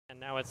And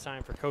now it's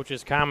time for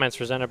Coach's Comments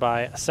presented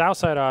by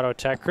Southside Auto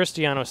Tech.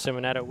 Cristiano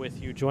Simonetta with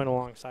you, joined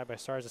alongside by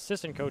Stars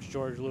assistant coach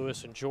George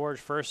Lewis. And George,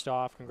 first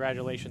off,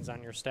 congratulations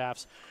on your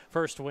staff's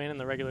first win in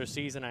the regular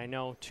season. I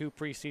know 2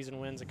 preseason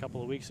wins a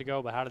couple of weeks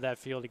ago, but how did that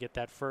feel to get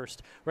that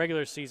first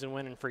regular season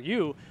win? And for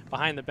you,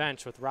 behind the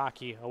bench with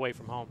Rocky away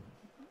from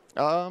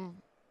home.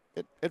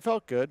 It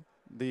felt good.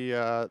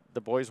 The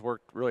boys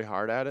worked really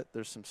hard at it.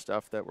 There's some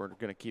stuff that we're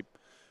going to keep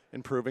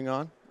improving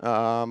on,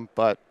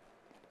 but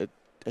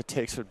it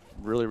takes a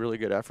really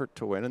good effort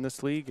to win in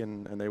this league,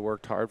 and they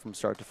worked hard from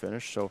start to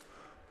finish. So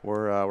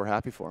we're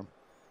happy for them.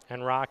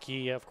 And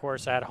Rocky, of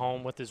course, at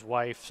home with his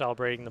wife,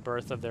 celebrating the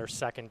birth of their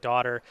second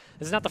daughter.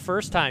 This is not the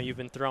first time you've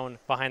been thrown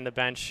behind the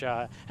bench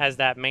as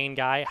that main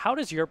guy. How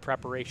does your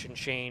preparation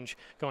change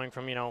going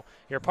from,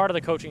 you're part of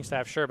the coaching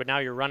staff, sure, but now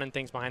you're running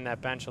things behind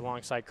that bench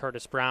alongside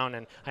Curtis Brown,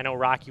 and I know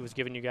Rocky was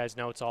giving you guys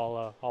notes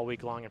all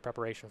week long in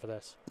preparation for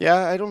this. Yeah,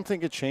 I don't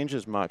think it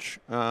changes much.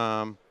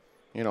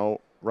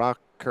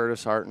 Rock,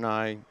 Curtis, Hart, and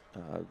I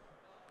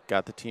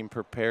got the team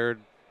prepared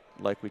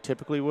like we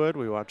typically would.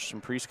 We watched some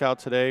pre-scout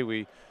today.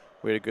 We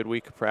had a good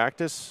week of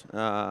practice,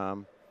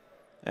 and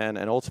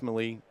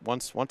ultimately,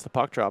 once the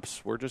puck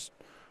drops, we're just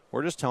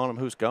telling them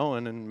who's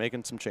going and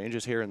making some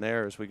changes here and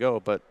there as we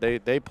go. But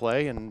they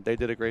play, and they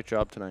did a great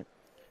job tonight.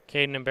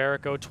 Caden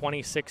Mbarico,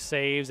 26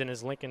 saves in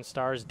his Lincoln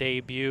Stars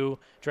debut.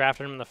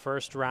 Drafted him in the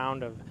first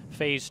round of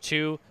Phase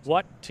 2.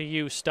 What to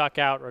you stuck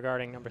out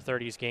regarding number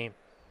 30's game?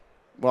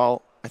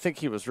 Well, I think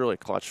he was really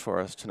clutch for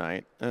us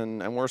tonight,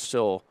 and we're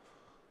still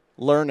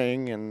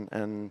learning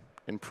and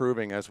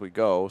improving as we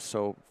go.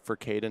 So for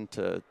Caden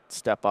to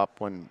step up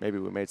when maybe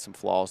we made some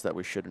flaws that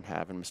we shouldn't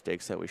have and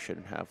mistakes that we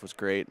shouldn't have was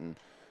great, and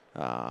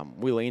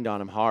we leaned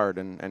on him hard,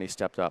 and he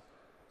stepped up.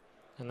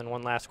 And then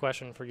one last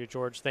question for you,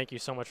 George. Thank you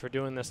so much for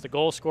doing this. The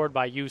goal scored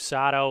by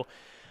Sato.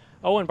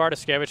 Owen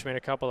Bartoskevich made a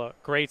couple of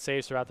great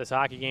saves throughout this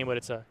hockey game, but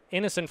it's an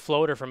innocent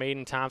floater from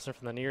Aiden Thompson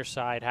from the near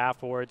side, half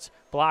boards,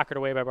 blockered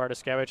away by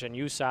Bartoskevich,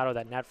 and Sato,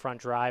 that net front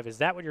drive. Is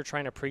that what you're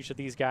trying to preach to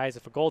these guys?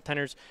 If a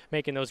goaltender's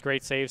making those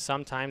great saves,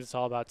 sometimes it's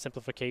all about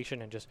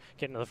simplification and just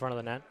getting to the front of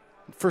the net?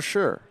 For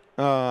sure.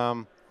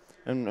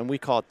 And we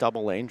call it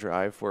double lane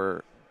drive,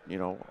 where,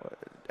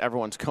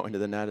 everyone's going to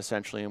the net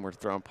essentially, and we're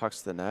throwing pucks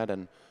to the net.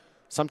 And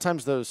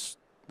sometimes those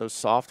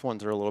soft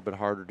ones are a little bit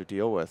harder to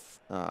deal with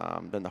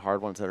than the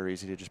hard ones that are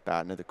easy to just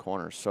bat into the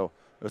corners. So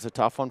it was a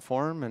tough one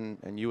for him,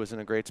 and you was in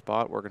a great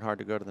spot, working hard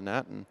to go to the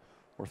net, and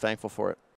we're thankful for it.